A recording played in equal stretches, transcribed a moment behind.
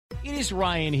It is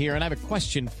Ryan here, and I have a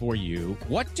question for you.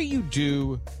 What do you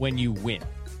do when you win?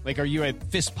 Like, are you a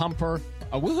fist pumper,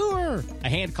 a woo-hooer, a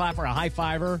hand clapper, a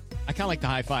high-fiver? I kind of like the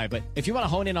high-five, but if you want to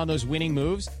hone in on those winning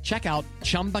moves, check out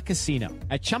Chumba Casino.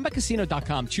 At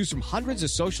ChumbaCasino.com, choose from hundreds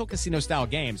of social casino-style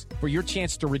games for your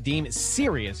chance to redeem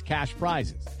serious cash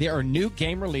prizes. There are new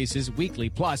game releases weekly,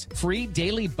 plus free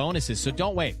daily bonuses, so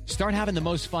don't wait. Start having the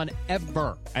most fun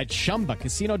ever at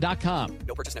ChumbaCasino.com.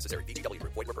 No purchase necessary. VGW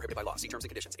Group. Void where prohibited by law. See terms and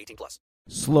conditions. 18+.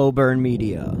 Slow Burn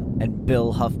Media and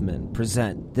Bill Huffman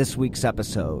present this week's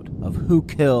episode of Who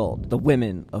Killed the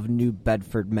Women of New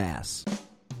Bedford, Mass.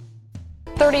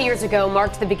 30 years ago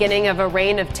marked the beginning of a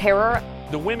reign of terror.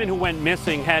 The women who went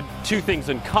missing had two things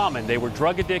in common. They were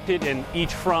drug addicted and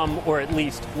each from, or at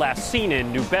least last seen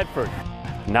in, New Bedford.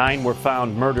 9 were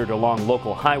found murdered along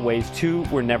local highways. 2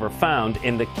 were never found,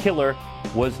 and the killer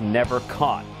was never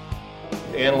caught.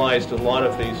 Analyzed a lot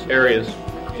of these areas,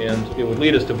 and it would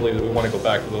lead us to believe that we want to go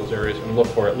back to those areas and look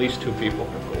for at least 2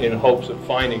 people in hopes of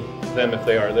finding them if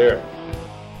they are there.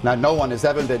 Now, no one has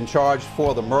ever been charged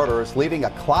for the murders, leaving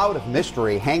a cloud of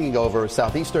mystery hanging over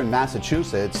southeastern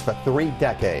Massachusetts for 3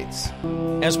 decades.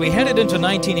 As we headed into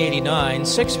 1989,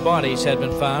 6 bodies had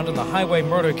been found in the highway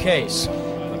murder case.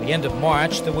 By the end of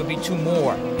March, there would be 2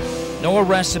 more. No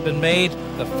arrests had been made.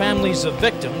 The families of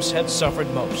victims had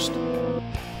suffered most.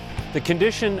 The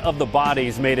condition of the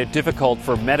bodies made it difficult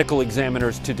for medical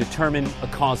examiners to determine a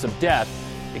cause of death,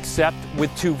 except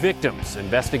with 2 victims.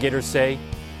 Investigators say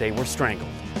they were strangled.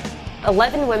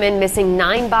 11 women missing,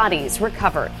 9 bodies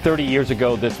recovered. 30 years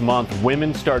ago this month,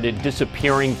 women started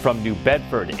disappearing from New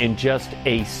Bedford. In just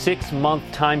a 6-month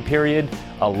time period,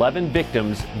 11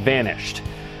 victims vanished.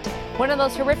 One of the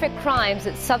most horrific crimes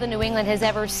that southern New England has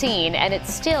ever seen, and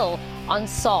it's still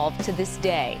unsolved to this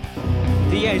day.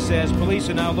 DA says police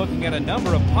are now looking at a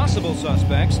number of possible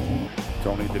suspects.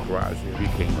 Tony DeGrazia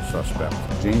became a suspect.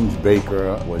 James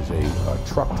Baker was a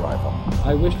truck driver.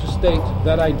 I wish to state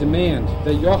that I demand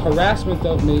that your harassment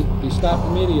of me be stopped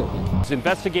immediately.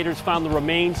 Investigators found the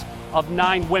remains of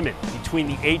 9 women between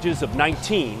the ages of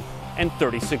 19 and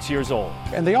 36 years old.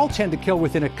 And they all tend to kill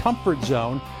within a comfort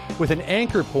zone with an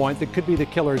anchor point that could be the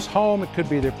killer's home, it could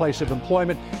be their place of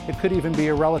employment, it could even be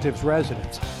a relative's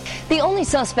residence. The only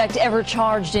suspect ever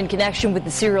charged in connection with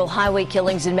the serial highway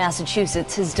killings in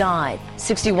Massachusetts has died.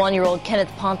 61-year-old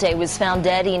Kenneth Ponte was found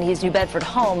dead in his New Bedford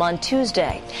home on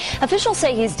Tuesday. Officials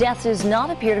say his death does not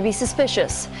appear to be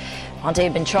suspicious. Ponte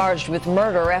had been charged with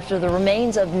murder after the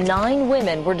remains of 9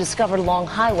 women were discovered along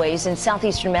highways in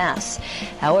southeastern Mass.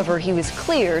 However, he was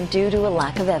cleared due to a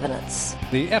lack of evidence.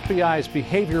 The FBI's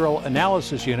Behavioral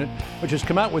Analysis Unit, which has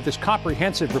come out with this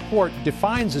comprehensive report,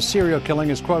 defines a serial killing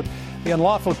as, quote, the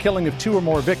unlawful killing of 2 or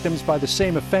more victims by the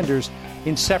same offenders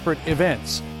in separate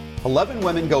events. 11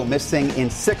 women go missing in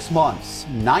 6 months,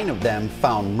 9 of them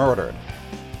found murdered.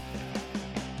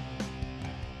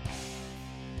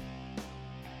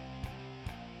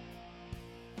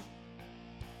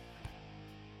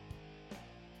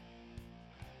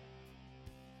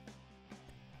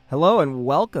 Hello and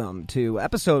welcome to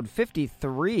episode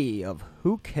 53 of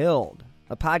Who Killed,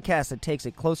 a podcast that takes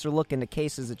a closer look into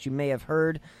cases that you may have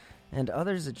heard and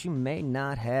others that you may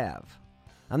not have.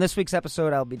 On this week's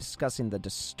episode, I'll be discussing the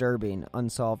disturbing,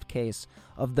 unsolved case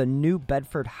of the New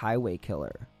Bedford highway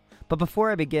killer. But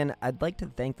before I begin, I'd like to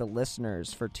thank the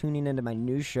listeners for tuning into my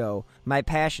new show, My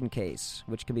Passion Case,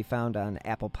 which can be found on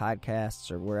Apple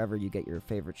Podcasts or wherever you get your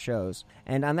favorite shows.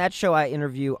 And on that show, I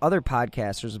interview other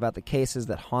podcasters about the cases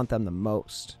that haunt them the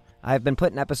most. I've been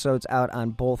putting episodes out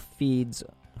on both feeds,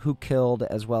 Who Killed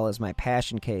as well as My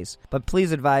Passion Case, but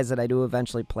please advise that I do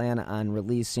eventually plan on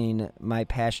releasing My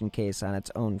Passion Case on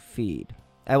its own feed.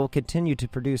 I will continue to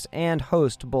produce and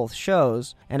host both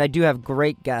shows, and I do have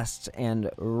great guests and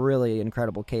really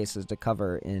incredible cases to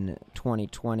cover in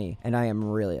 2020, and I am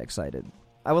really excited.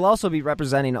 I will also be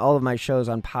representing all of my shows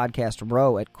on Podcast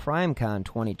Row at CrimeCon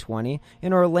 2020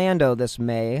 in Orlando this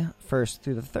May 1st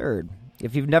through the 3rd.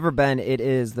 If you've never been, it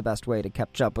is the best way to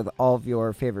catch up with all of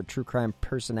your favorite true crime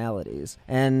personalities.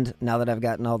 And now that I've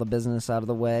gotten all the business out of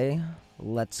the way,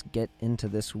 let's get into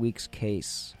this week's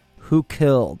case. Who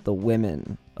killed the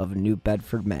women of New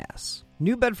Bedford, Mass?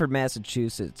 New Bedford,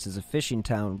 Massachusetts is a fishing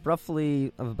town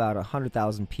roughly of about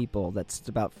 100,000 people that's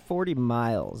about 40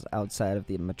 miles outside of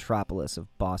the metropolis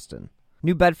of Boston.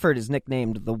 New Bedford is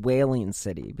nicknamed the Whaling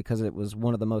City because it was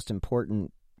one of the most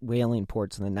important whaling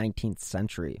ports in the 19th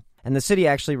century. And the city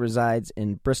actually resides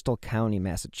in Bristol County,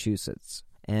 Massachusetts,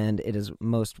 and it is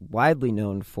most widely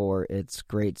known for its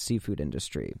great seafood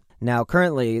industry. Now,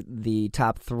 currently, the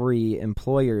top 3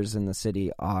 employers in the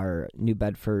city are New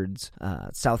Bedford's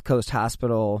South Coast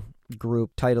Hospital,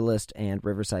 Group, Titleist, and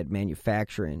Riverside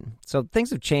Manufacturing. So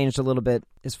things have changed a little bit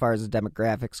as far as the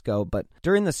demographics go, but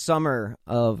during the summer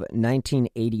of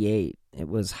 1988, it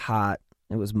was hot,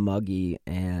 it was muggy,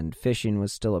 and fishing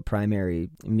was still a primary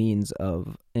means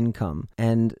of income.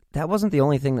 And that wasn't the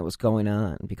only thing that was going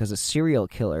on, because a serial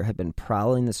killer had been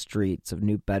prowling the streets of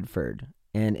New Bedford,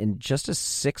 and in just a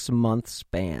 6-month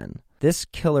span, this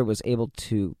killer was able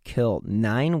to kill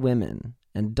 9 women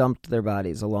and dumped their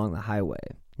bodies along the highway.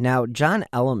 Now, John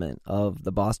Element of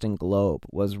the Boston Globe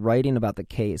was writing about the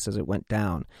case as it went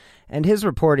down, and his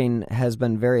reporting has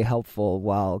been very helpful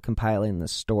while compiling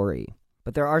this story.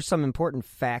 But there are some important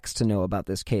facts to know about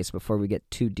this case before we get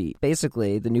too deep.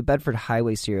 Basically, the New Bedford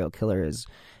highway serial killer is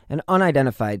an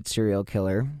unidentified serial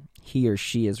killer. He or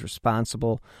she is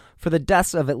responsible for the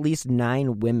deaths of at least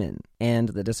 9 women and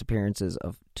the disappearances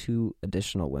of 2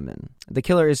 additional women. The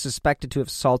killer is suspected to have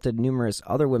assaulted numerous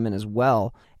other women as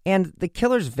well, and the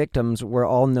killer's victims were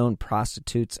all known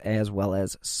prostitutes as well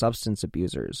as substance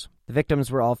abusers. The victims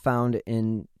were all found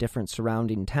in different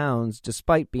surrounding towns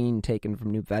despite being taken from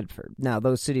New Bedford. Now,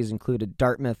 those cities included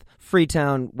Dartmouth,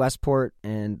 Freetown, Westport,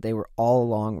 and they were all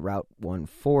along Route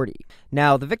 140.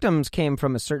 Now, the victims came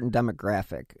from a certain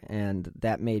demographic, and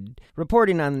that made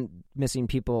reporting on missing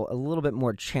people a little bit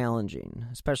more challenging,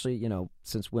 especially,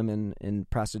 since women in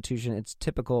prostitution, it's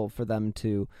typical for them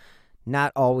to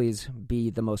not always be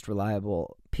the most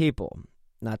reliable people.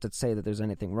 Not to say that there's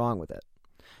anything wrong with it.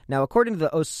 Now, according to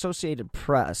the Associated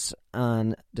Press,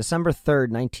 on December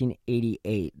 3rd,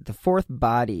 1988, the 4th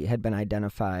body had been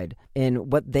identified in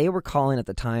what they were calling at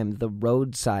the time the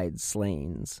roadside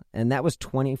slayings, and that was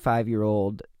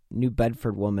 25-year-old New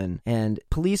Bedford woman, and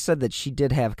police said that she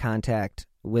did have contact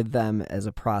with them as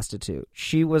a prostitute.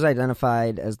 She was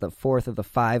identified as the 4th of the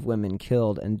 5 women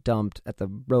killed and dumped at the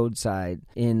roadside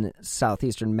in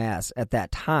southeastern Mass at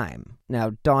that time.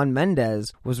 Now, Dawn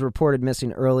Mendez was reported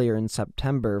missing earlier in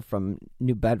September from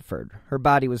New Bedford. Her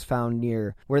body was found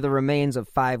near where the remains of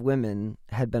 5 women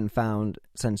had been found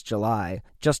since July,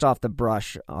 just off the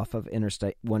brush off of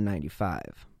Interstate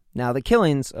 195. Now, the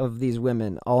killings of these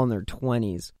women, all in their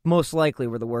 20s, most likely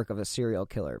were the work of a serial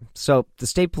killer. So the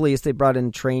state police, they brought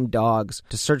in trained dogs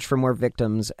to search for more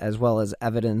victims as well as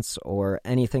evidence or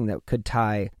anything that could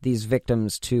tie these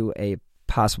victims to a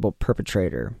possible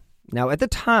perpetrator. Now, at the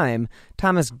time,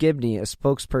 Thomas Gibney, a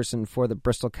spokesperson for the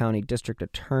Bristol County District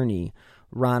Attorney,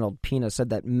 Ronald Pena, said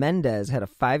that Mendez had a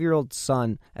 5-year-old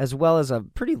son as well as a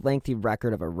pretty lengthy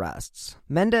record of arrests.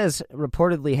 Mendez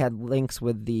reportedly had links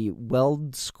with the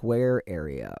Weld Square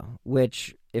area,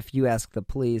 which, if you ask the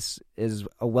police, is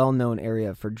a well-known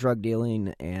area for drug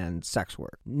dealing and sex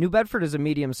work. New Bedford is a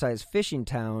medium-sized fishing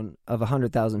town of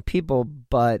 100,000 people,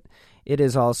 but it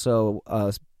is also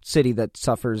a city that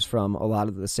suffers from a lot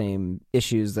of the same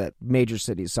issues that major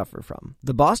cities suffer from.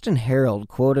 The Boston Herald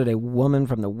quoted a woman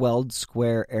from the Weld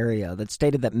Square area that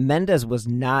stated that Mendez was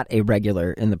not a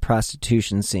regular in the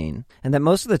prostitution scene, and that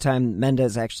most of the time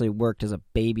Mendez actually worked as a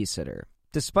babysitter.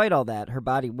 Despite all that, her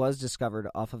body was discovered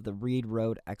off of the Reed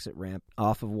Road exit ramp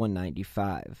off of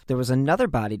 195. There was another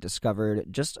body discovered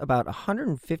just about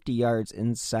 150 yards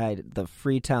inside the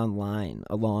Freetown line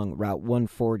along Route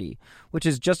 140, which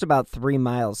is just about 3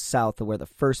 miles south of where the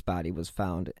first body was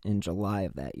found in July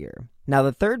of that year. Now,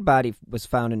 the third body was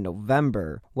found in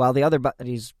November, while the other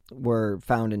bodies were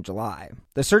found in July.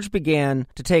 The search began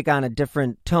to take on a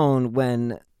different tone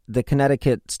when the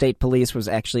Connecticut State Police was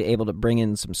actually able to bring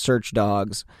in some search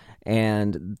dogs,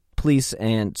 and police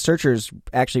and searchers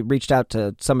actually reached out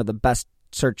to some of the best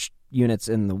search units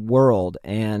in the world,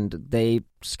 and they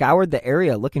scoured the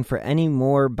area looking for any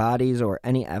more bodies or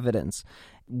any evidence.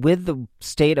 With the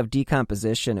state of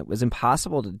decomposition, it was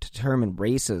impossible to determine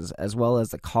races as well as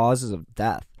the causes of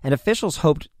death, and officials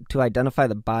hoped to identify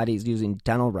the bodies using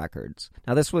dental records.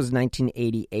 Now, this was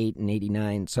 1988 and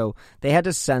 89, so they had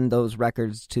to send those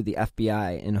records to the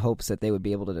FBI in hopes that they would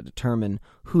be able to determine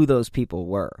who those people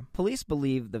were. Police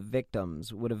believed the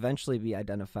victims would eventually be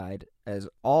identified as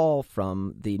all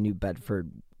from the New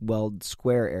Bedford Weld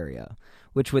Square area,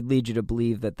 which would lead you to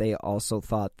believe that they also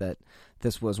thought that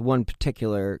this was one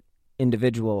particular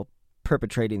individual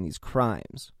perpetrating these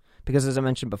crimes. Because, as I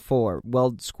mentioned before,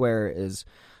 Weld Square is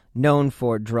known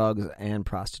for drugs and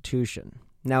prostitution.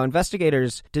 Now,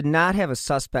 investigators did not have a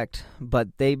suspect,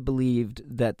 but they believed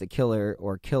that the killer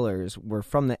or killers were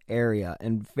from the area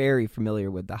and very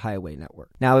familiar with the highway network.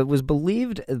 Now, it was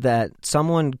believed that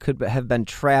someone could have been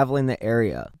traveling the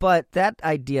area, but that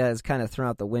idea is kind of thrown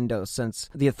out the window since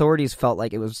the authorities felt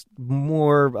like it was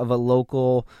more of a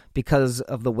local because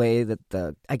of the way that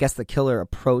the killer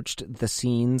approached the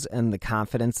scenes and the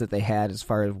confidence that they had as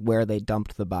far as where they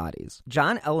dumped the bodies.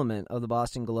 John Element of the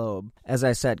Boston Globe, as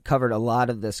I said, covered a lot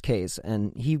of this case,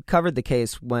 and he covered the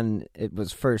case when it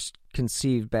was first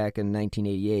conceived back in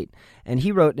 1988, and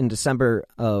he wrote in December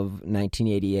of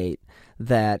 1988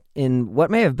 that in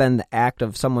what may have been the act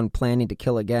of someone planning to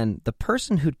kill again, the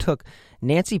person who took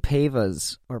Nancy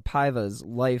Paiva's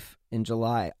life in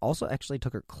July also actually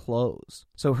took her clothes.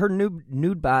 So her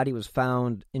nude body was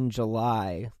found in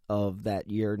July of that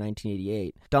year,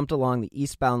 1988, dumped along the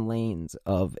eastbound lanes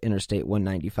of Interstate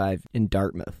 195 in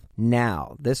Dartmouth.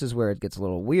 Now, this is where it gets a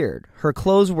little weird. Her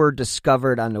clothes were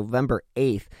discovered on November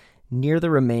 8th near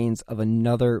the remains of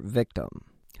another victim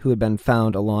who had been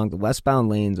found along the westbound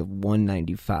lanes of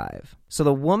 195. So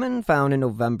the woman found in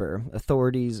November,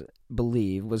 authorities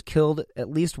believe, was killed at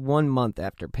least 1 month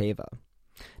after Paiva.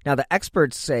 Now, the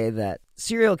experts say that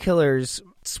serial killers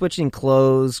switching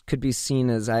clothes could be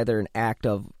seen as either an act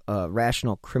of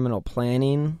rational criminal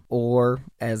planning or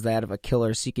as that of a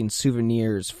killer seeking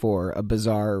souvenirs for a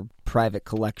bizarre private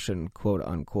collection, quote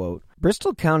unquote.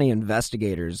 Bristol County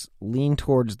investigators lean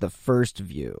towards the first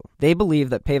view. They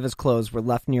believe that Paiva's clothes were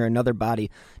left near another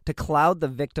body to cloud the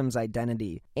victim's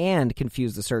identity and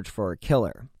confuse the search for a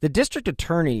killer. The district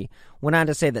attorney went on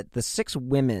to say that the 6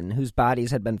 women whose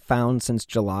bodies had been found since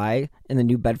July in the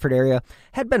New Bedford area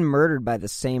had been murdered by the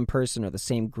same person or the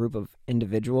same group of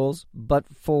individuals, but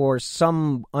for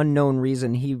some unknown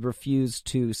reason he refused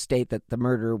to state that the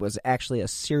murderer was actually a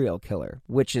serial killer,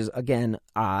 which is, again,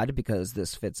 odd because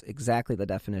this fits exactly the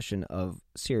definition of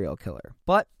serial killer.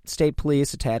 But state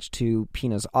police attached to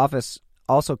Pina's office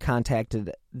also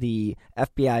contacted the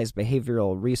FBI's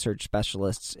behavioral research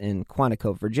specialists in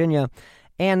Quantico, Virginia,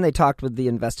 and they talked with the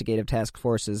investigative task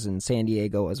forces in San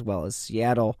Diego as well as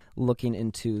Seattle, looking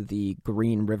into the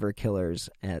Green River killers.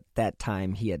 At that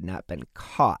time, he had not been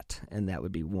caught, and that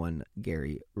would be one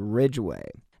Gary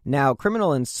Ridgway. Now,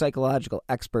 criminal and psychological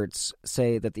experts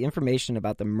say that the information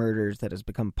about the murders that has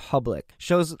become public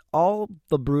shows all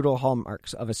the brutal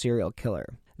hallmarks of a serial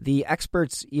killer. The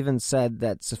experts even said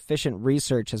that sufficient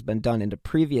research has been done into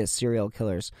previous serial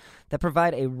killers that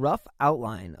provide a rough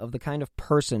outline of the kind of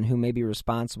person who may be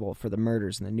responsible for the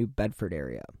murders in the New Bedford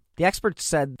area. The experts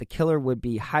said the killer would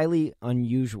be highly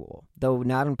unusual, though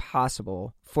not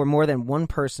impossible, for more than one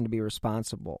person to be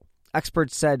responsible.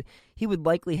 Experts said he would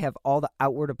likely have all the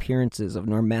outward appearances of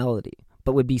normality,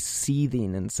 but would be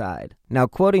seething inside. Now,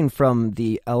 quoting from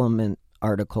the Element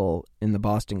article in the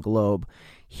Boston Globe,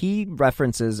 he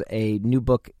references a new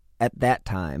book at that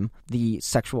time, The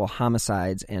Sexual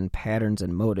Homicides and Patterns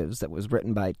and Motives, that was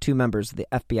written by 2 members of the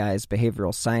FBI's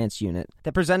Behavioral Science Unit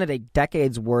that presented a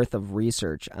decade's worth of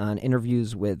research on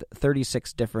interviews with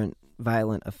 36 different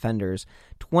violent offenders,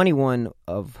 21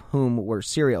 of whom were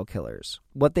serial killers.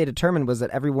 What they determined was that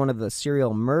every one of the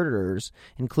serial murderers,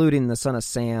 including the son of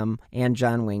Sam and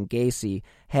John Wayne Gacy,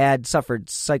 had suffered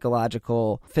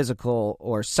psychological, physical,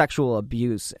 or sexual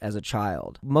abuse as a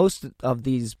child. Most of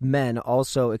these men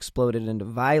also exploded into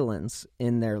violence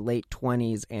in their late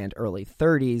 20s and early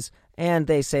 30s, and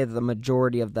they say that the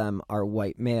majority of them are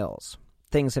white males.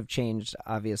 Things have changed,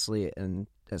 obviously, and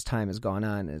as time has gone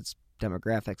on, as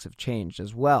demographics have changed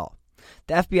as well.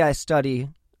 The FBI study,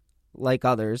 like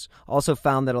others, also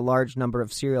found that a large number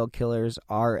of serial killers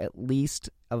are at least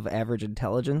of average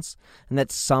intelligence, and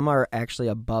that some are actually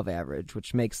above average,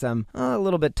 which makes them a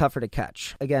little bit tougher to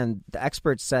catch. Again, the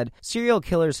experts said serial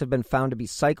killers have been found to be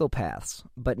psychopaths,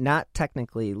 but not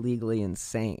technically legally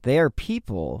insane. They are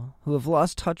people who have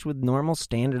lost touch with normal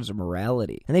standards of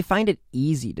morality, and they find it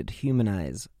easy to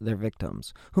dehumanize their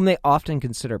victims, whom they often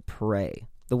consider prey,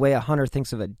 the way a hunter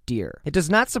thinks of a deer. It does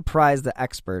not surprise the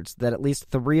experts that at least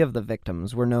 3 of the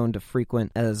victims were known to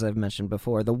frequent, as I've mentioned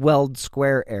before, the Weld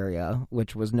Square area,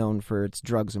 which was known for its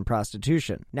drugs and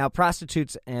prostitution. Now,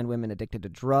 prostitutes and women addicted to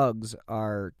drugs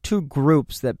are 2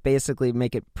 groups that basically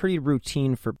make it pretty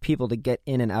routine for people to get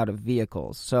in and out of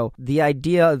vehicles. So the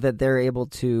idea that they're able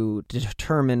to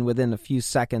determine within a few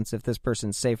seconds if this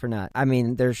person's safe or not, I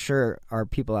mean, there sure are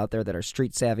people out there that are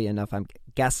street savvy enough, I'm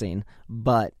guessing,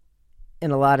 but in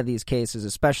a lot of these cases,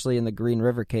 especially in the Green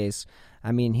River case,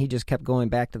 I mean, he just kept going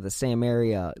back to the same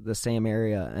area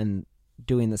and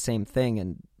doing the same thing,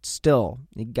 and still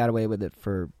he got away with it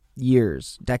for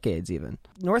years, decades even.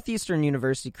 Northeastern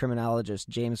University criminologist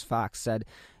James Fox said,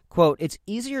 quote, "It's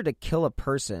easier to kill a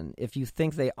person if you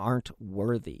think they aren't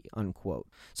worthy," unquote.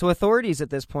 So authorities at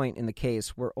this point in the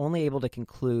case were only able to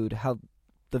conclude how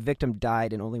the victim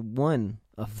died in only one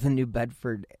of the New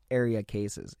Bedford area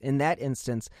cases. In that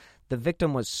instance, the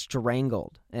victim was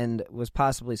strangled and was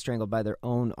possibly strangled by their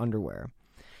own underwear.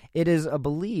 It is a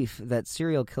belief that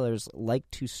serial killers like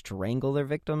to strangle their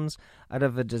victims out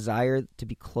of a desire to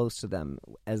be close to them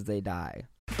as they die.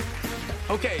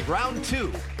 Okay, round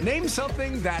two. Name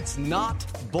something that's not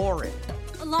boring.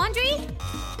 A laundry?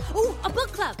 Ooh, a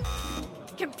book club.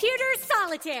 Computer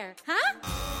solitaire, huh?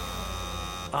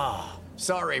 Ah, oh,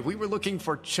 sorry, we were looking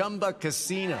for Chumba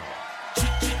Casino.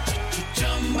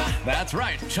 That's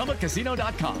right,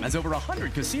 ChumbaCasino.com has over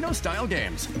 100 casino-style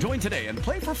games. Join today and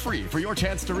play for free for your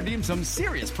chance to redeem some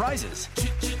serious prizes.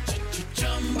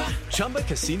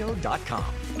 ChumbaCasino.com.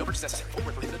 No purchase necessary. Void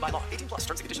where prohibited by law. 18+.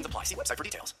 Terms and conditions apply. See website for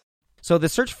details. So the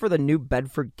search for the New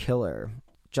Bedford killer,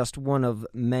 just one of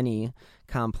many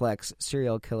complex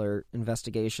serial killer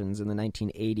investigations in the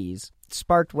 1980s,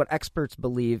 sparked what experts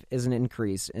believe is an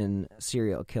increase in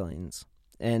serial killings.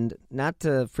 And not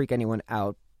to freak anyone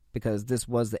out, because this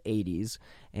was the 80s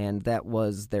and that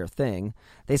was their thing,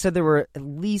 they said there were at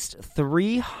least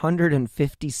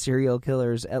 350 serial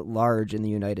killers at large in the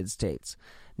United States.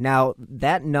 Now,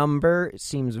 that number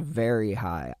seems very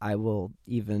high. I will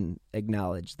even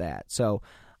acknowledge that. So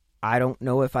I don't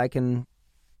know if I can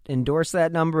endorse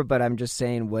that number, but I'm just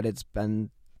saying what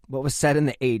was said in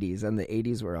the 80s, and the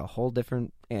 80s were a whole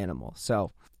different animal.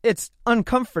 So it's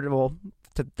uncomfortable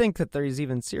to think that there's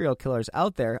even serial killers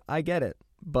out there. I get it.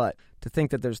 But to think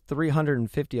that there's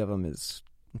 350 of them it's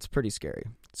pretty scary.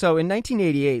 So in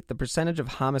 1988, the percentage of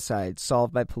homicides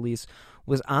solved by police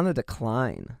was on the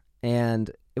decline,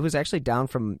 and it was actually down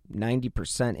from 90%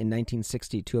 in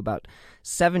 1960 to about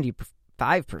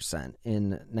 75%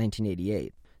 in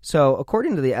 1988. So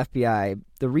according to the FBI,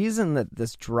 the reason that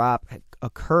this drop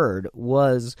occurred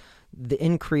was the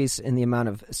increase in the amount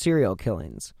of serial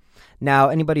killings. Now,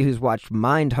 anybody who's watched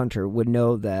Mindhunter would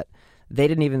know that they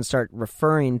didn't even start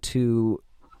referring to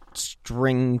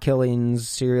string killings,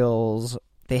 serials.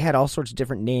 They had all sorts of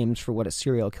different names for what a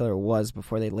serial killer was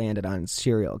before they landed on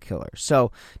serial killer.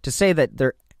 So to say that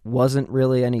there wasn't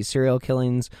really any serial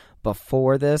killings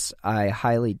before this, I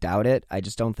highly doubt it. I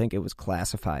just don't think it was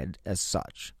classified as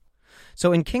such.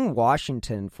 So in King,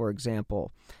 Washington, for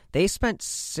example, they spent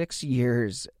 6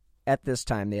 years. At this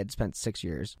time, they had spent 6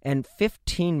 years and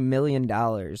 $15 million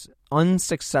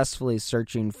unsuccessfully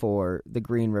searching for the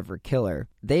Green River Killer.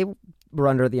 They were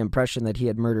under the impression that he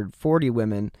had murdered 40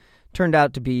 women. Turned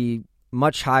out to be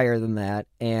much higher than that,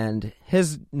 and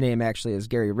his name actually is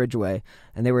Gary Ridgway,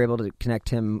 and they were able to connect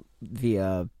him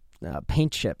via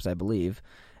paint chips, I believe.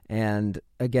 And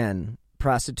again,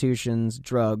 prostitutions,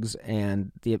 drugs,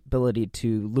 and the ability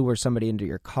to lure somebody into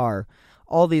your car.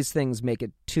 All these things make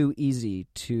it too easy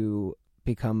to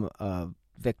become a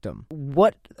victim.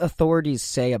 What authorities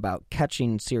say about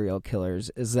catching serial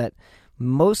killers is that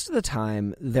most of the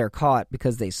time they're caught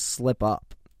because they slip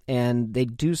up. And they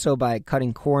do so by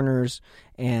cutting corners,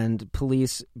 and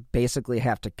police basically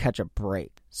have to catch a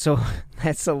break. So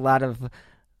that's a lot of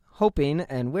hoping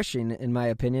and wishing, in my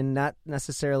opinion, not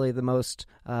necessarily the most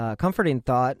comforting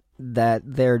thought that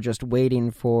they're just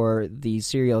waiting for the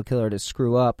serial killer to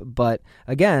screw up. But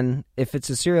again, if it's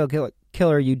a serial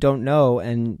killer you don't know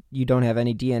and you don't have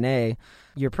any DNA,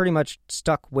 you're pretty much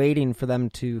stuck waiting for them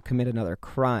to commit another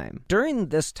crime. During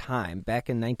this time, back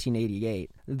in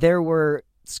 1988, there were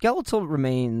skeletal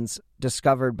remains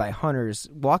discovered by hunters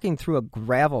walking through a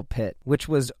gravel pit, which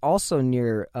was also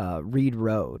near Reed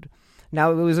Road.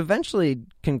 Now, it was eventually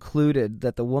concluded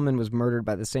that the woman was murdered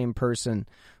by the same person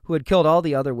who had killed all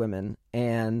the other women.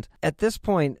 And at this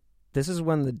point, this is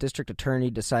when the district attorney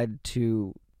decided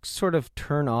to sort of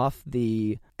turn off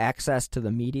the access to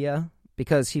the media,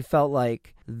 because he felt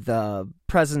like the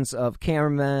presence of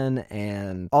cameramen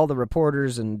and all the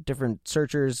reporters and different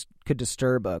searchers could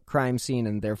disturb a crime scene,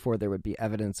 and therefore there would be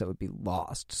evidence that would be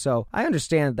lost. So I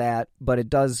understand that, but it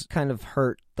does kind of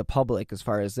hurt the public as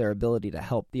far as their ability to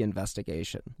help the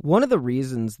investigation. One of the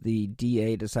reasons the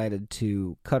DA decided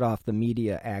to cut off the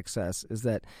media access is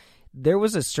that there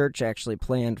was a search actually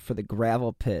planned for the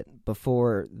gravel pit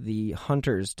before the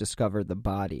hunters discovered the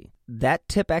body. That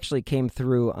tip actually came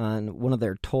through on one of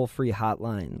their toll-free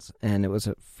hotlines, and it was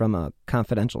from a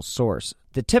confidential source.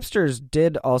 The tipsters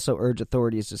did also urge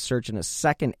authorities to search in a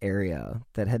second area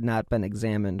that had not been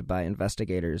examined by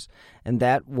investigators, and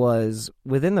that was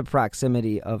within the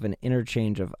proximity of an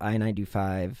interchange of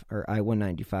I-95 or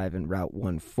I-195 and Route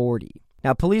 140.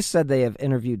 Now, police said they have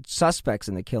interviewed suspects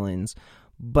in the killings,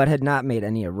 but had not made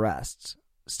any arrests.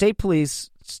 State police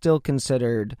still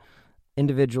considered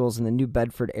individuals in the New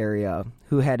Bedford area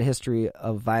who had a history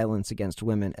of violence against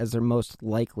women as their most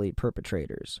likely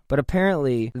perpetrators. But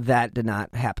apparently that did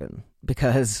not happen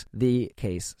because the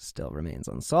case still remains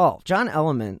unsolved. John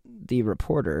Element, the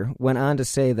reporter, went on to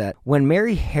say that when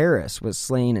Mary Harris was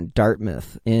slain in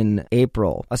Dartmouth in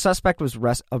April, a suspect was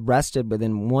arrested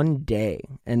within 1 day,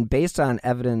 and based on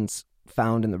evidence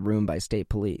found in the room by state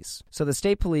police. So the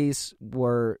state police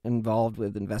were involved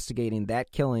with investigating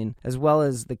that killing as well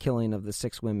as the killing of the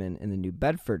 6 women in the New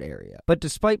Bedford area. But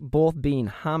despite both being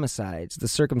homicides, the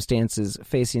circumstances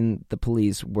facing the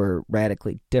police were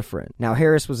radically different. Now,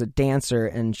 Harris was a dancer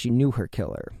and she knew her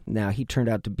killer. Now, he turned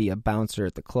out to be a bouncer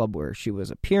at the club where she was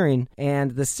appearing,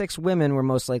 and the 6 women were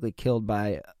most likely killed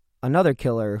by another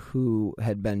killer who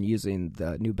had been using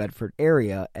the New Bedford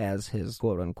area as his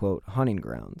quote-unquote hunting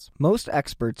grounds. Most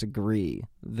experts agree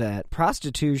that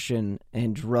prostitution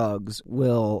and drugs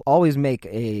will always make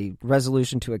a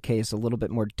resolution to a case a little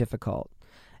bit more difficult.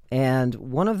 And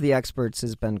one of the experts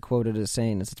has been quoted as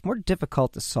saying it's more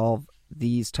difficult to solve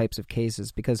these types of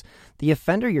cases because the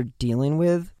offender you're dealing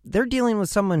with, they're dealing with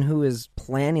someone who is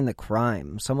planning the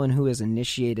crime, someone who has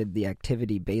initiated the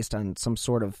activity based on some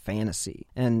sort of fantasy.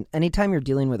 And anytime you're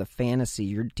dealing with a fantasy,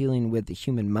 you're dealing with the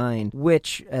human mind,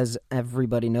 which, as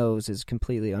everybody knows, is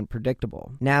completely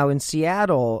unpredictable. Now, in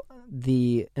Seattle,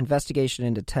 the investigation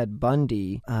into Ted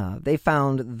Bundy, they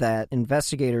found that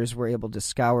investigators were able to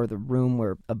scour the room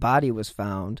where a body was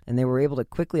found, and they were able to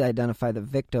quickly identify the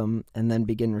victim and then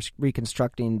begin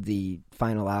reconstructing the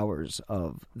final hours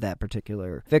of that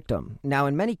particular victim. Now,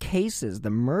 in many cases, the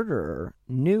murderer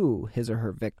knew his or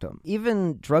her victim.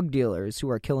 Even drug dealers who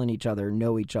are killing each other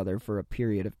know each other for a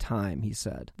period of time, he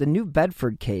said. The New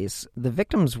Bedford case, the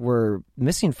victims were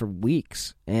missing for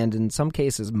weeks, and in some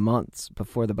cases months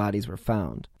before the bodies were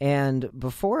found. And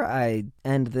before I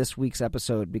end this week's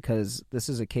episode, because this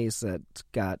is a case that's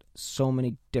got so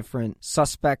many different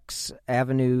suspects,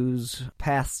 avenues,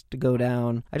 paths to go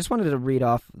down, I just wanted to read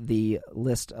off the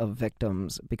list of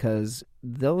victims because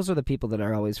those are the people that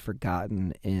are always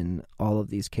forgotten in all of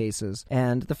these cases.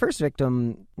 And the first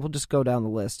victim, we'll just go down the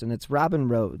list, and it's Robin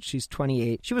Rhodes. She's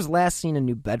 28. She was last seen in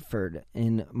New Bedford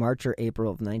in March or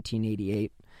April of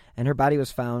 1988. And her body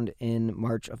was found in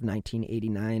March of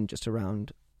 1989, just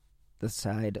around the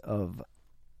side of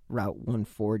Route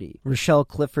 140. Rochelle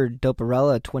Clifford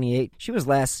Doparella, 28, she was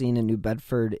last seen in New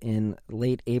Bedford in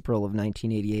late April of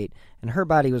 1988, and her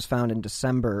body was found in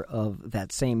December of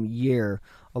that same year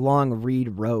along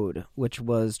Reed Road, which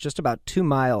was just about 2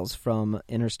 miles from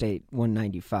Interstate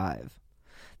 195.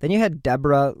 Then you had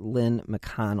Deborah Lynn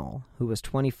McConnell, who was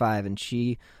 25, and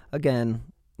she, again,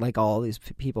 like all these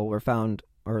people, were found,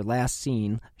 or last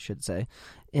seen, I should say,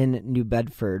 in New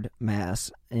Bedford,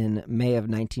 Mass. in May of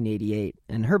 1988,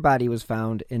 and her body was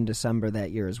found in December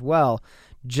that year as well,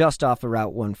 just off of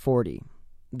Route 140.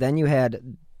 Then you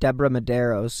had Deborah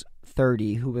Medeiros,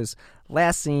 30, who was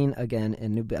last seen again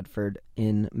in New Bedford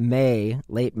in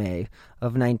late May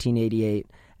of 1988,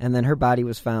 and then her body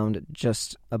was found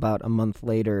just about a month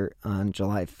later on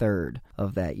July 3rd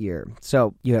of that year.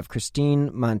 So you have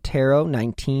Christine Montero,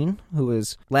 19, who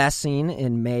was last seen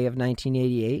in May of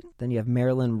 1988. Then you have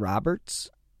Marilyn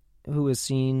Roberts, who was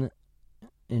seen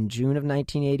in June of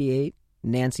 1988.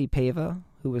 Nancy Pava,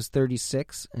 who was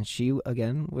 36, and she,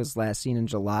 again, was last seen in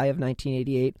July of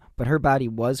 1988, but her body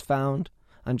was found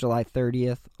on July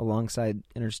 30th alongside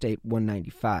Interstate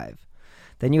 195.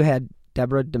 Then you had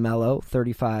Deborah DeMello,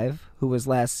 35, who was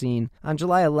last seen on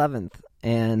July 11th,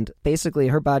 and basically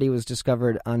her body was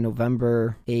discovered on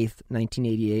November 8th,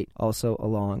 1988, also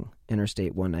along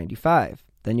Interstate 195.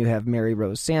 Then you have Mary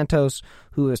Rose Santos,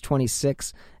 who was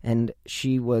 26, and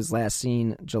she was last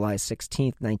seen July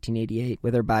 16th, 1988,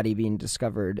 with her body being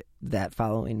discovered that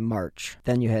following March.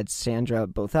 Then you had Sandra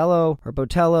Botello,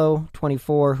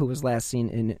 24, who was last seen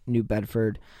in New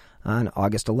Bedford on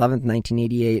August 11th,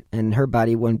 1988, and her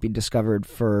body wouldn't be discovered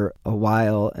for a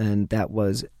while, and that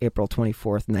was April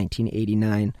 24th,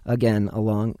 1989, again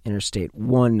along Interstate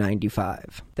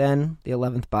 195. Then the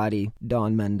 11th body,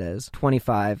 Dawn Mendez,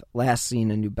 25, last seen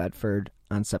in New Bedford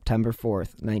on September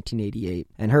 4th, 1988,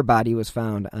 and her body was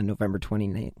found on November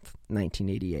 29th,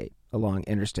 1988, along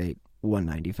Interstate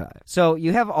 195. So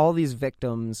you have all these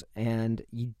victims, and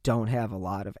you don't have a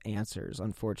lot of answers,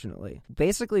 unfortunately.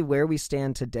 Basically, where we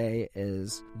stand today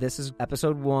is this is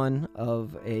episode 1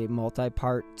 of a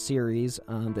multi-part series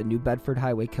on the New Bedford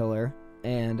Highway Killer,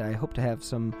 and I hope to have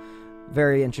some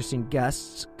very interesting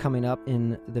guests coming up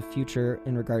in the future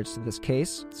in regards to this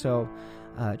case. So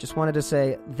Just wanted to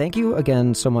say thank you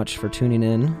again so much for tuning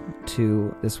in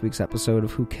to this week's episode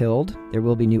of Who Killed. There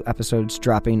will be new episodes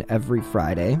dropping every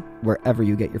Friday, wherever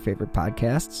you get your favorite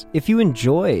podcasts. If you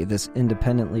enjoy this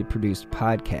independently produced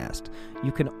podcast,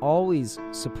 you can always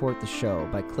support the show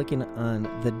by clicking on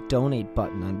the donate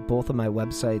button on both of my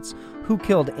websites,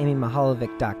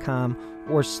 whokilledamymihalovic.com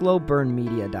or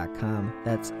slowburnmedia.com.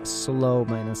 That's slow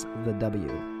minus the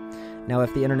W. Now,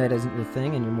 if the internet isn't your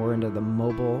thing and you're more into the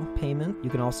mobile payment, you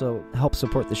can also help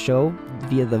support the show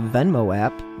via the Venmo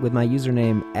app with my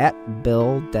username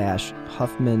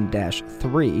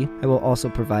 @Bill-Huffman-3. I will also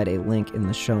provide a link in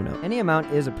the show note. Any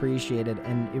amount is appreciated,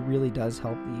 and it really does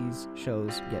help these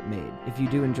shows get made. If you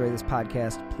do enjoy this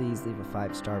podcast, please leave a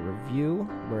 5-star review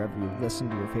wherever you listen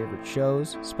to your favorite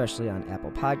shows, especially on Apple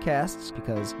Podcasts,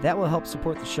 because that will help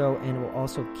support the show and it will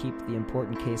also keep the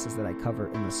important cases that I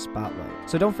cover in the spotlight.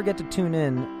 So don't forget to tune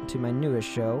in to my newest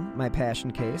show, My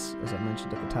Passion Case, as I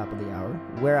mentioned at the top of the hour,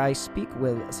 where I speak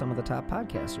with some of the top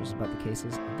podcasters about the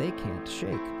cases they can't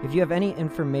shake. If you have any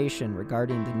information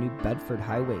regarding the New Bedford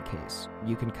highway case,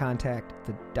 you can contact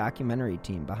the documentary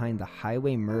team behind the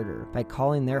highway murder by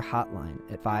calling their hotline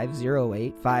at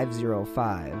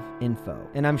 508-505-INFO.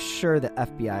 And I'm sure the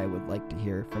FBI would like to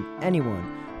hear from anyone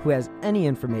who has any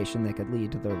information that could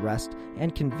lead to the arrest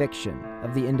and conviction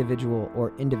of the individual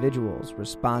or individuals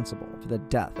responsible for the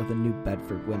death of the New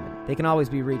Bedford women. They can always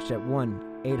be reached at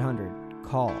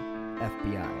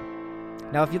 1-800-CALL-FBI.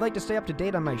 Now, if you'd like to stay up to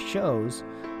date on my shows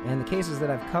and the cases that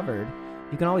I've covered,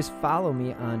 you can always follow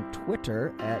me on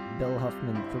Twitter at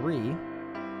BillHuffman3.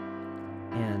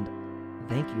 And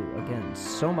thank you again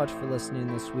so much for listening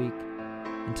this week.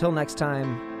 Until next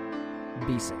time,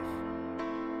 be safe.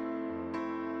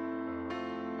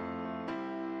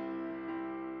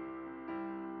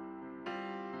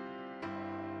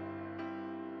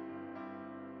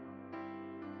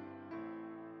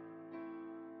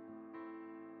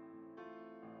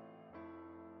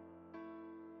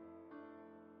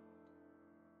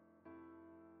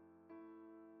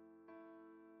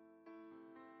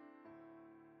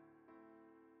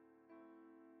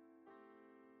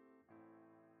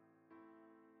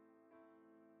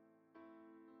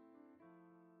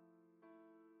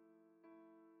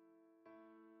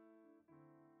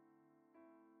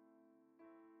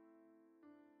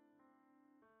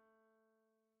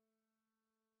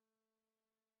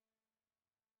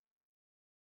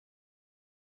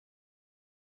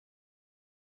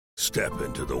 Step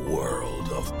into the world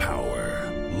of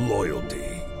power, loyalty,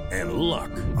 and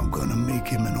luck. I'm gonna make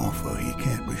him an offer he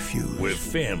can't refuse. With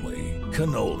family,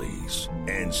 cannolis,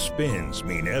 and spins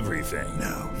mean everything.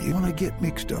 Now, you wanna get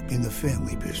mixed up in the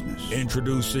family business.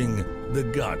 Introducing The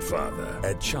Godfather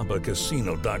at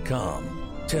ChumbaCasino.com.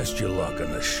 Test your luck in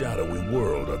the shadowy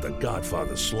world of The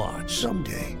Godfather slot.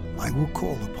 Someday, I will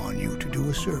call upon you to do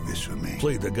a service for me.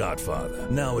 Play The Godfather,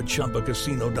 now at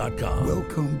ChumbaCasino.com.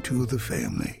 Welcome to the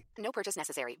family. No purchase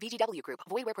necessary. VGW Group.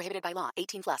 Void where prohibited by law.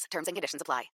 18+. Terms and conditions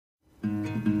apply.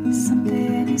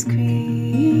 Something is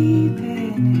creeping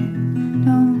in.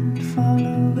 Don't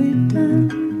follow it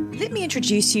down. Let me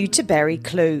introduce you to Barry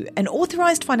Clew, an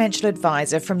authorised financial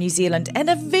advisor from New Zealand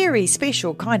and a very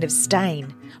special kind of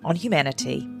stain on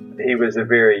humanity. He was a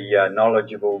very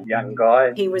knowledgeable young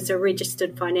guy. He was a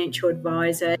registered financial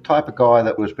advisor. Type of guy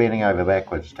that was bending over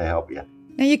backwards to help you.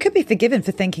 Now, you could be forgiven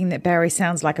for thinking that Barry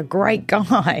sounds like a great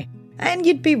guy, and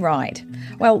you'd be right.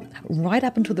 Well, right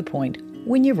up until the point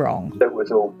when you're wrong. It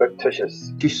was all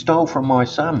fictitious. You stole from my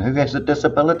son, who has a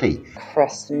disability.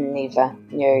 Chris never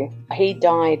knew. He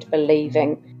died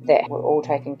believing that we're all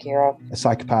taken care of. A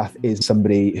psychopath is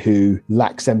somebody who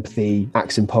lacks empathy,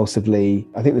 acts impulsively.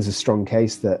 I think there's a strong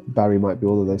case that Barry might be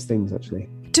all of those things, actually.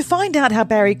 To find out how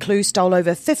Barry Clew stole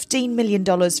over $15 million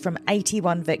from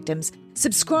 81 victims,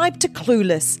 subscribe to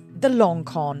Clueless, The Long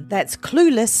Con. That's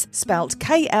Clueless, spelt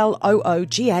Klooghless.